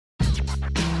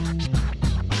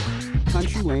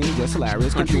Country Wayne, Jess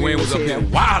Hilarious. Country Wayne was up here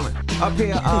wilding. Up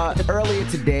here earlier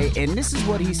today, and this is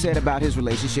what he said about his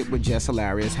relationship with Jess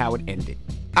Hilarious, how it ended.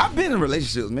 I've been in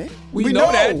relationships, man. We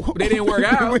know that. But they didn't work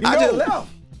out. I just left.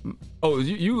 Oh,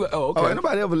 you okay. Oh, ain't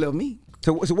nobody ever left me.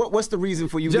 So what's the reason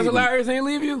for you Jess leaving? Hilarious ain't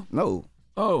leave you? No.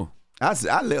 Oh. I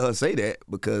let her say that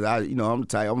because I'm the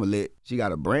type, I'm going to let, she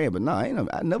got a brand, but no,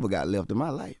 I never got left in my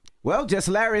life. Well, Jess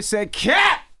Hilarious said,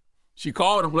 Cap! She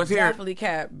called him. Let's hear it. Definitely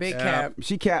Cap. Big Cap.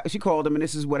 She called him, and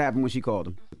this is what happened when she called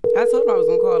him. I told her I was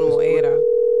going to call him on air, though.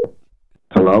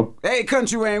 Hello? Hey,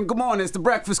 Country Wayne, good morning. It's the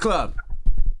Breakfast Club.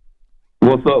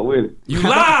 What's up with it? You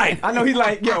lied! I know he's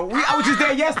like, yo, I was just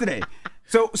there yesterday.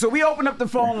 So we opened up the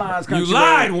phone lines, Country You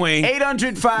lied, Wayne.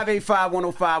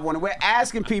 800-585-1051. And we're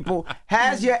asking people,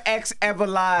 has your ex ever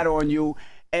lied on you?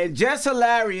 And Jess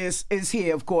Hilarious is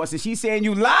here, of course, and she's saying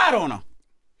you lied on her.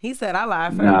 He said I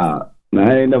lied first. Nah,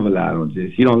 I ain't never lied on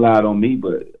Jess. She don't lie on me,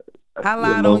 but I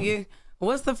lied on you.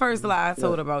 What's the first lie I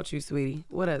told about you, sweetie?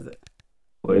 What is it?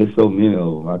 Well, it's so many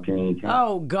of them. I can't count.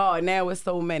 Oh, God, now it's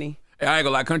so many. I ain't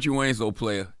gonna lie, Country Wayne's so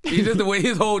player. He's just the way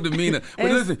his whole demeanor.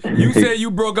 But listen, you said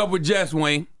you broke up with Jess,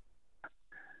 Wayne.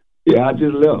 Yeah, I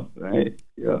just left, right?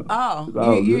 Yeah. Oh, no.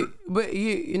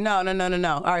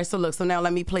 All right, so look, so now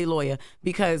let me play lawyer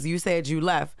because you said you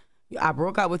left. I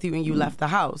broke up with you and you left the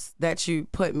house that you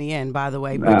put me in, by the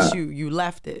way, but you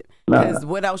left it. Because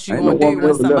what else you gonna do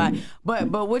with somebody?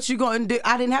 But what you gonna do?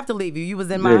 I didn't have to leave you. You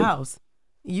was in my house.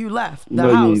 You left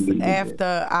the house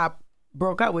after I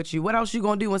broke up with you. What else you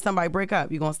gonna do when somebody break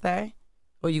up? You gonna stay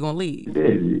or you gonna leave?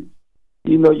 Yeah,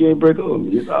 you know you ain't break up with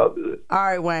me. It's all good. All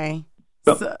right, Wayne.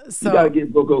 So you gotta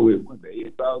get broke up with one day.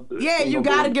 It's all good. Yeah, you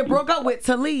gotta get broke up with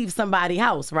to leave somebody's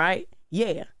house, right?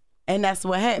 Yeah, and that's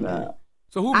what happened. Nah.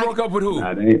 So who broke up with who?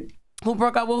 Nah, they ain't. Who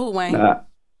broke up with who, Wayne? Nah,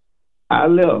 I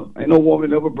left. Ain't no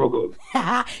woman ever broke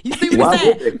up. You see what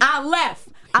he said? I left.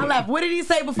 What did he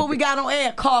say before we got on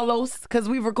air, Carlos? Because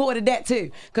we recorded that too.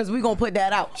 Because we gonna put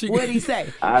that out. What did he say?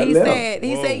 He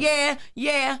said,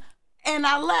 yeah. And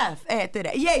I left after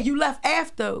that. Yeah, you left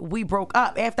after we broke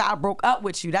up. After I broke up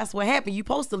with you. That's what happened. You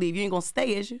supposed to leave. You ain't gonna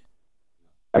stay, is you?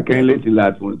 I can't let you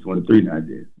lie 2023 now,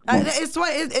 Jess.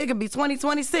 It could be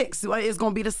 2026. It's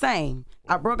gonna be the same.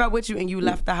 I broke up with you and you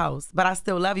left the house, but I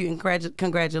still love you and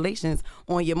congratulations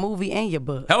on your movie and your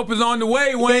book. Help is on the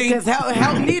way, Wayne. Because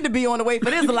help need to be on the way for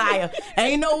this liar.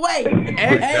 Ain't no way.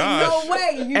 Ain't no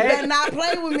way. You better not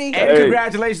play with me. And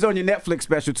congratulations on your Netflix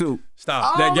special too.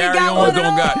 Stop. That Gary Owens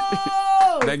don't got.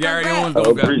 That Gary Owens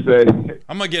don't got. Appreciate it.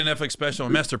 I'm gonna get an Netflix special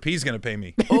and Master P's gonna pay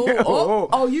me.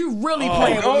 Oh, you really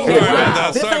playing with me.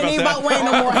 This ain't even about Wayne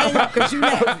no more. Hang up because you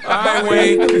left. All right,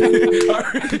 Wayne.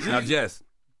 Now, Jess.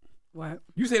 What?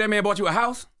 You say that man bought you a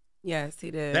house? Yes,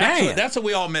 he did. That's what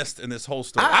we all missed in this whole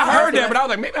story. I heard that, but I was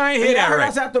like, maybe I ain't hear that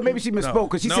right. I thought maybe she misspoke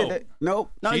because she said that. No,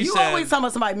 She you said- always talking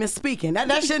about somebody misspeaking.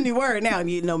 That shouldn't be word now.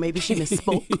 You know, maybe she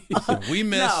misspoke. We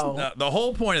missed the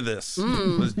whole point of this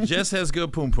was Jess has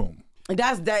good poom poom. It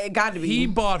got to be. He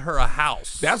bought her a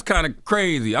house. That's kind of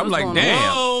crazy. I'm like, going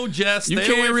damn. Oh, Jess, You stay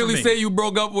away can't from really me. say you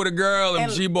broke up with a girl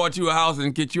and she bought you a house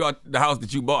and get you out the house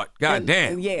that you bought. God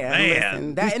damn. Yeah,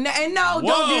 Man. listen. And no, Whoa.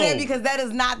 don't do that because that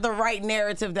is not the right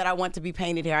narrative that I want to be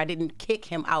painted here. I didn't kick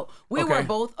him out. We are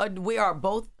both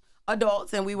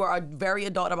adults and we were very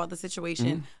adult about the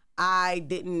situation. I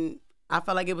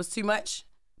felt like it was too much.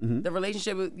 The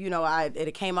relationship,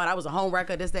 it came out. I was a home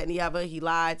wrecker, this, that, and the other. He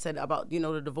lied, said about,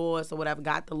 the divorce or whatever.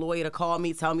 Got the lawyer to call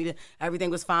me, tell me that everything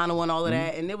was fine and all of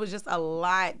that. And it was just a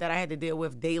lot that I had to deal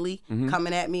with daily,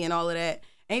 coming at me and all of that.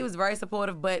 And he was very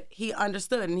supportive, but he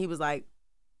understood. And he was like,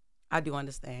 I do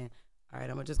understand. All right,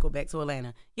 I'm going to just go back to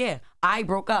Atlanta. Yeah, I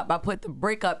broke up. I put the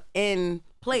breakup in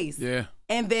place. Yeah.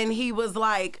 And then he was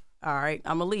like, all right,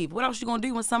 I'm going to leave. What else you going to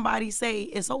do when somebody say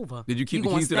it's over? Did you keep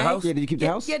the keys to the house? Yeah, did you keep the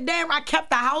house? Yeah, damn, I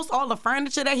kept the house, all the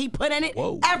furniture that he put in it,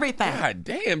 everything. God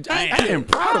damn. I am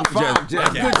proud of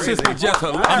Jess. Good sister Jess.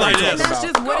 I'm like this. That's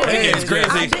just what it is. It's crazy.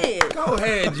 I did. Go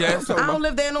ahead, Jess. I don't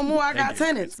live there no more. I got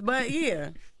tenants, but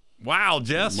yeah. Wow,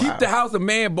 Jess. Keep the house a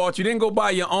man bought you. Then go buy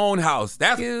your own house.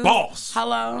 That's boss.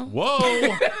 Hello.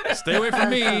 Whoa. Stay away from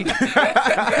me.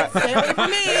 Stay away from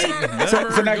me.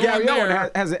 So now, Gary Owen,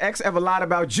 has an ex ever lied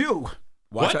about you?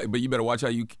 Watch out, but you better watch how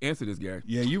you answer this, Gary.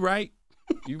 Yeah, you right.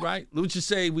 You right. Let's just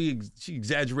say she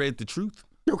exaggerated the truth.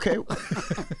 Okay.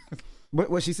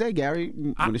 What she say, Gary?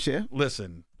 Want to share?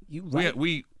 Listen, you right.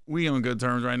 we on good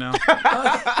terms right now.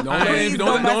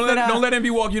 Don't let him be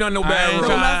walking you down no bad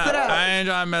road. I ain't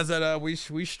trying to mess it up. We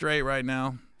straight right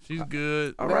now. She's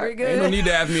good. All right. Very Ain't good. no need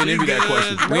to ask me and envy that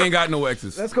question. We ain't got no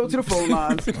exes. Let's go to the phone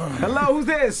lines. Hello, who's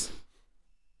this?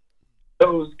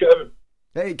 Hello, it's Kevin.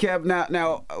 Hey, Kev.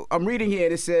 Now I'm reading here.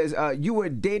 And it says you were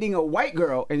dating a white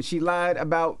girl and she lied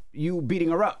about you beating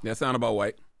her up. That sound about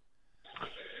white.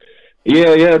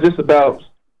 Yeah, just about.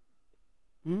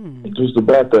 Just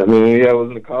about that, man. Yeah, I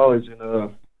was in college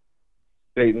and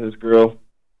dating this girl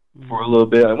for a little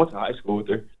bit. I went to high school with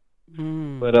her.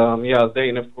 But, yeah, I was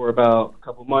dating her for about a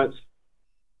couple months.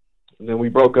 And then we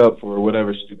broke up for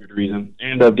whatever stupid reason.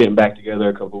 Ended up getting back together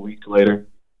a couple weeks later.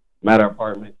 I'm at our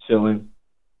apartment chilling.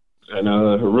 And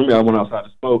her roommate, I went outside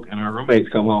to smoke, and her roommates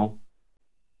come home.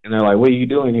 And they're like, what are you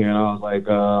doing here? And I was like,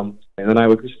 and then I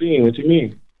with Christine, what you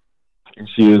mean? And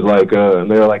she was like,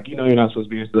 and they were like, you know you're not supposed to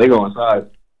be here. So they go inside.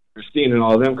 Christine and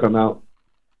all of them come out.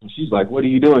 And she's like, what are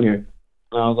you doing here?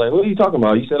 And I was like, what are you talking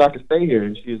about? You said I could stay here.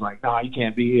 And she was like, nah, you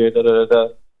can't be here, da-da-da-da.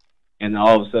 And then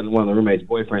all of a sudden, one of the roommate's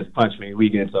boyfriends punched me. We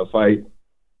get into a fight.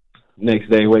 Next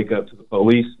day, wake up to the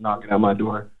police knocking at my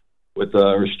door with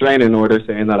a restraining order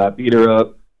saying that I beat her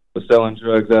up, was selling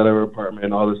drugs out of her apartment,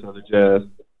 and all this other jazz.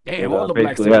 Damn, and all the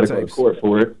black basically had to go to stereotypes. court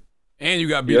for it. And you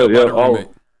got beat up by the roommate.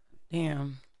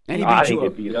 Damn. And he I beat you didn't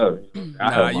up. get beat up.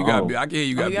 Nah, you got beat. I can hear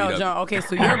you got beat Yo, up. John, okay,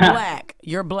 so you're black.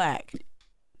 You're black.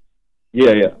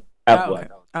 Yeah. Half Okay.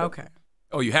 black. Okay.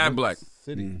 Oh, you had black.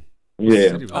 City. Yeah.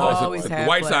 City. Oh, so Always the had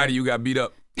white black. side of you got beat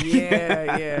up.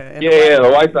 Yeah. And Yeah, the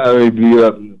white side already beat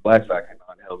up, and the black side came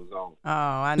out and held his own. Oh,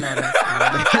 I know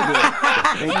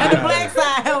that. And the black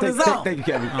side held his own. Thank you,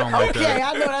 Kevin. Oh, my Okay, God.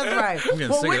 I know that's right. getting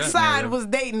Well, sick of which that side narrative. was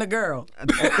dating the girl?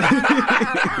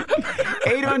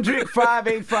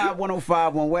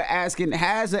 800-585-1051. We're asking,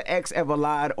 has an ex ever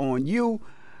lied on you?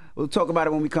 We'll talk about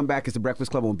it when we come back. It's the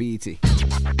Breakfast Club on BET.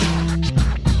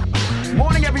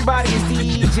 Morning, everybody. It's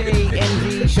DJ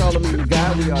NV, Charlamagne the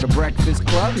Guy. We are the Breakfast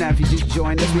Club. Now, if you just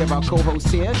joined us, we have our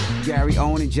co-hosts here, Gary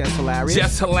Owen and Jess Hilarious.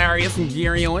 Jess Hilarious and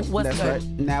Gary Owen. What's That's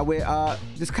good? right. Now,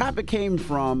 this topic came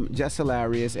from Jess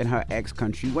Hilarious and her ex,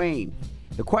 Kountry Wayne.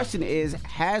 The question is,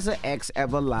 has an ex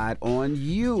ever lied on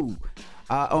you?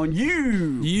 On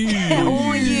you.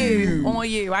 On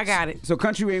you. I got it. So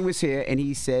Kountry Wayne was here, and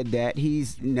he said that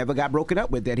he's never got broken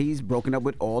up with, that he's broken up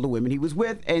with all the women he was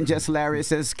with. And Jess Hilarious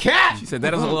says, cat! She said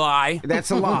that is a lie.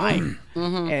 That's a lie.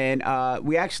 And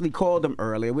we actually called him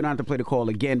earlier. We don't have to play the call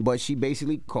again, but she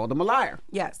basically called him a liar.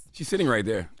 Yes, She's sitting right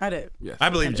there. I did. Yes. I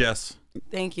believe Jess.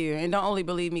 Thank you. And don't only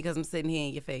believe me because I'm sitting here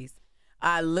in your face.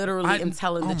 I literally am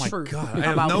telling the truth. Oh, my God. I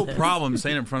have about no this. problem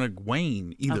saying it in front of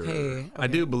Wayne either. Okay. I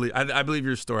do believe, I believe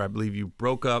your story. I believe you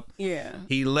broke up. Yeah.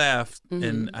 He left,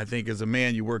 and I think as a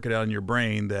man, you work it out in your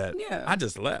brain that Yeah. I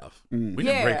just left. We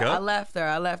didn't break I up. left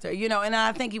her. You know, and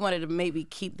I think he wanted to maybe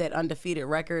keep that undefeated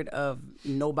record of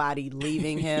nobody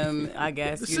leaving him, I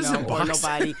guess, This you know, isn't or boxing.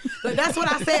 nobody. But that's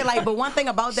what I said. Like, but one thing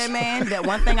about that man, that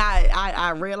one thing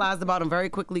I realized about him very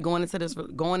quickly going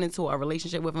into a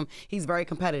relationship with him, he's very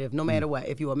competitive no matter what.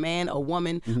 If you're a man, a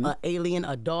woman, an alien,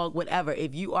 a dog, whatever,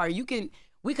 if you are, you can.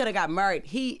 We could have got married.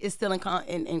 He is still in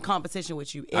competition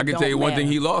with you. It I can don't tell you one thing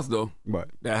matter. he lost, though. What?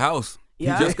 That house.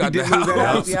 Yeah. He just got He the did lose that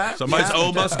house. house. Yeah. Somebody's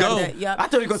old must go. Yep. I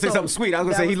thought you were going to say So, something sweet. I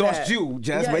was going to that say he was lost that. you,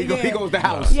 Jess, Yeah, but he yeah. goes the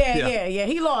house. Yeah.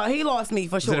 He lost me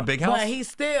for sure. it a big house? But he's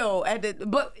still at the.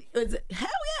 But hell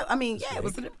yeah. I mean, yeah. It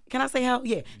was. Can I say hell?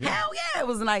 Yeah. Hell yeah. It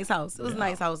was a nice house. It was a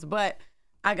nice house. But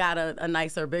I got a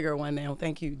nicer, bigger one now.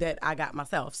 Thank you. That I got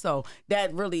myself. So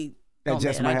that really. That oh,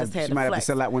 Jess man, might I just have- had she to might have to flex.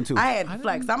 sell that one, too. I had to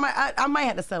flex. I might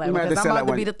have to sell that You might one have to because sell I'm that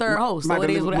about to be one. the third host. Might So have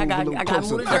it to is what I got. move a I little got to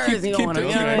move the closer. jersey on. You know what I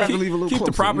Might have to mean? leave a little Keep the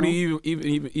closer, property you know?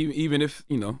 even if,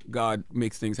 God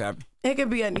makes things happen. It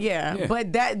could be Yeah.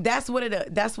 but that's what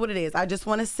it is. I just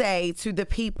want to say to the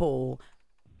people,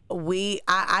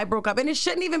 I broke up, and it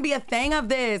shouldn't even be a thing of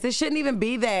this. It shouldn't even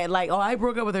be that like, oh, I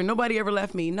broke up with her. Nobody ever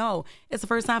left me. No, it's the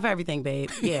first time for everything, babe.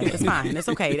 Yeah, it's fine. It's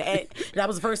okay. That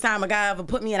was the first time a guy ever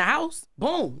put me in a house.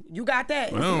 Boom, you got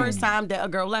that. It's the first time that a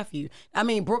girl left you. I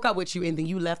mean, broke up with you, and then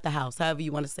you left the house. However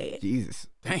you want to say it. Jesus.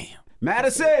 Damn.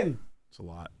 Madison. It's a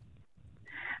lot.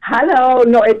 Hello,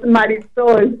 no, it's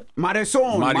Marisol.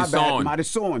 Madison. My bad. Marisol.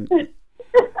 Madison.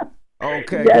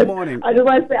 Okay, Yes, good morning. I just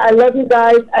want to say I love you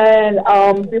guys,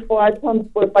 and before I come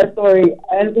with my story,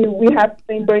 and we have the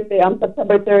same birthday. I'm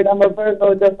September 3rd. I'm a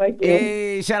Virgo, just like you.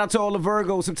 Hey, shout out to all the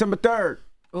Virgos, September 3rd.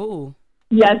 Ooh.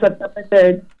 Yes, September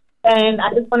 3rd. And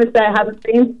I just want to say I have the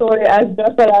same story as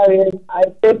Jess Hilarious. I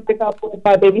did pick up with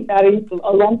my baby daddy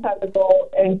a long time ago,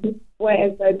 and he went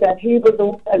and said that he was the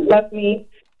one that left me,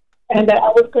 and that I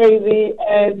was crazy,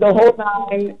 and the whole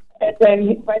nine. And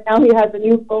then right now he has a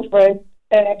new girlfriend.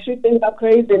 And she thinks I'm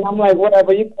crazy, and I'm like,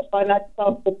 whatever, you can find out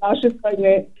yourself. But now she's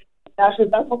pregnant. Now she's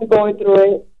definitely going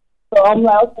through it. So I'm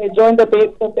like, okay, join the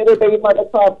baby mother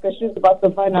club because she's about to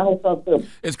find out herself too.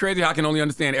 It's crazy how I can only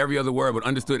understand every other word, but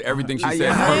understood everything she said.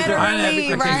 I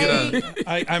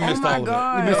missed all of it. You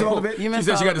missed all of it? She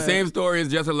said she got the same story as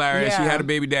Jess hilarious. She had a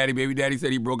baby daddy. Baby daddy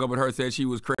said he broke up with her, said she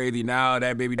was crazy. Now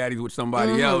that baby daddy's with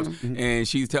somebody else, and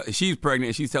she's pregnant,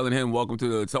 and she's telling him, welcome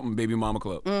to the something baby mama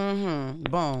club. Boom.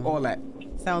 All that.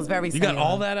 Sounds very You got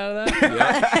all that out of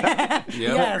that? Yep.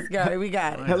 Yes, got it. We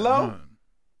got it. Hello?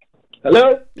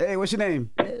 Hello? Hey, what's your name?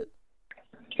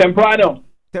 Temprano.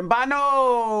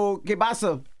 Temprano. ¿Qué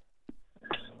pasa?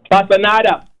 Pasa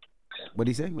nada. What'd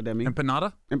he say? What that mean?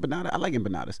 Empanada? Empanada? I like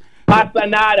empanadas. Pasa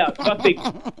nada. Nothing.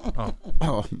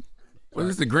 Oh. Was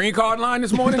this the green card line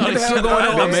this morning? What the hell going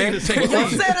on, man? Who said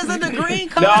it's in the green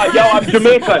card? No, yo, I'm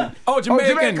Jamaican. Oh,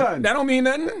 Jamaican. Jamaican. That don't mean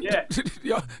nothing? Yeah.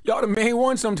 y'all the main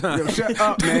one sometimes. Yo, shut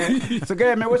up, man. So go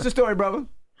ahead, man. What's the story, brother?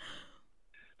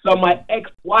 So my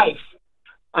ex-wife,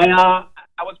 I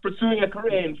was pursuing a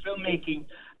career in filmmaking,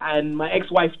 and my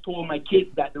ex-wife told my kids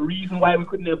that the reason why we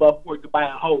could never afford to buy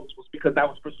a house was because I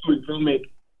was pursuing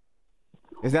filmmaking.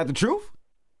 Is that the truth?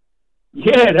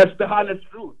 Yeah, that's the honest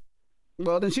truth.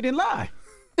 Well, then she didn't lie.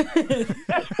 Well,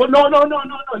 no.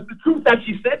 It's the truth that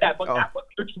she said that, but that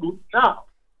wasn't the truth. No.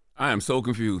 I am so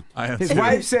confused. His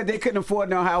wife said they couldn't afford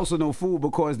no house or no food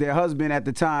because their husband at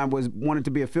the time wanted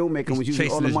to be a filmmaker and was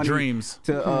using all the money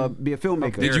to be a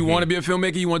filmmaker. Did you want to be a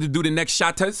filmmaker? You wanted to do the next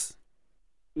Shotters?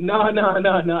 No.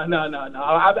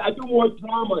 I do more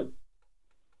dramas.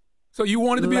 So you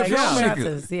wanted to be a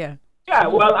filmmaker? Yeah. Yeah,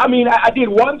 well, I mean, I did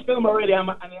one film already, and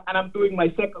I'm doing my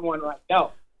second one right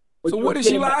now. So what did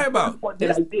she lie about?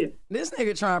 This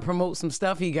nigga trying to promote some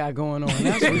stuff he got going on.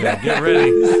 That's Get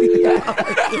ready.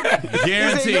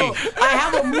 Guarantee. Yo, I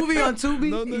have a movie on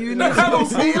Tubi. You know what I'm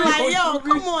saying? Like, yo,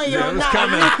 come on, yo. Yeah, it was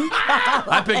coming.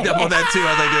 I picked up on that too. I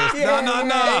was like,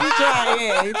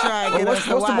 no. He trying to get us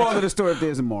to What's the watch. moral of the story if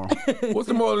there's a moral? What's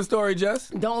the moral of the story, Jess?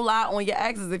 Don't lie on your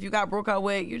exes. If you got broke up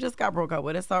with, you just got broke up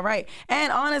with. It's all right.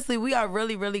 And honestly, we are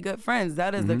really, really good friends.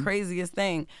 That is the craziest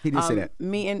thing. He did say that.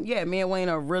 Me and Wayne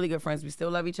are really good friends. We still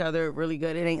love each other really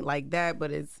good. It ain't like that, but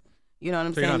it's, you know what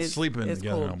I'm saying? You're not sleeping it's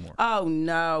together cool. no more. Oh,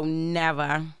 no,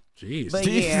 never. Jeez. But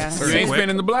yeah. You ain't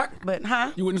spending the block? But,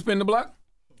 You wouldn't spend the block?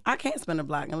 I can't spend a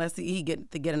block unless he get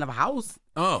another house.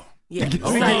 Oh. Yeah.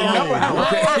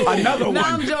 Another one. No,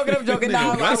 I'm joking.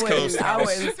 No, West Coast I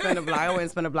wouldn't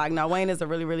spend a block. Now, Wayne is a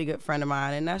really, really good friend of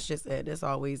mine, and that's just it. It's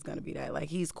always going to be that. Like,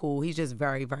 he's cool. He's just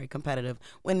very, very competitive,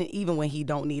 even when he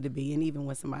don't need to be, and even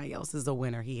when somebody else is a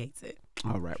winner, he hates it.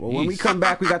 All right. Well, when we come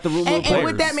back, we got the rumor report. And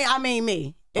with that, I mean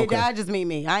me. I just mean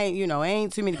me. I ain't,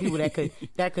 ain't too many people that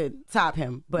could top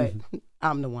him, but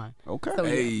I'm the one. Okay. So,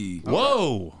 Hey.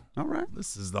 Whoa. All right.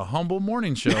 This is the Humble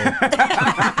Morning Show.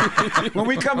 When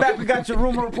we come back, we got your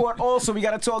rumor report. Also, we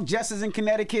got to talk. Jess is in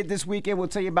Connecticut this weekend. We'll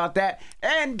tell you about that.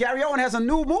 And Gary Owen has a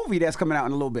new movie that's coming out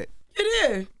in a little bit. It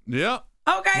is. Yeah.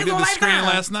 Okay. We did the screen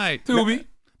last night. Tubi.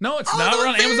 No, it's not. We're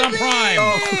on Amazon Prime.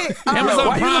 Amazon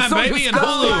Amazon Prime, baby, and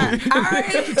Hulu. All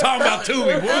right. You talking about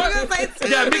Tubi, boy? You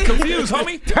got me confused,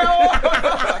 homie.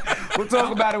 We'll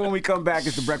talk about it when we come back.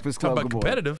 It's the Breakfast Club. Talk about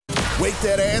competitive. Wake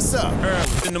that ass up.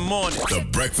 Early in the morning. The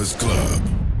Breakfast Club.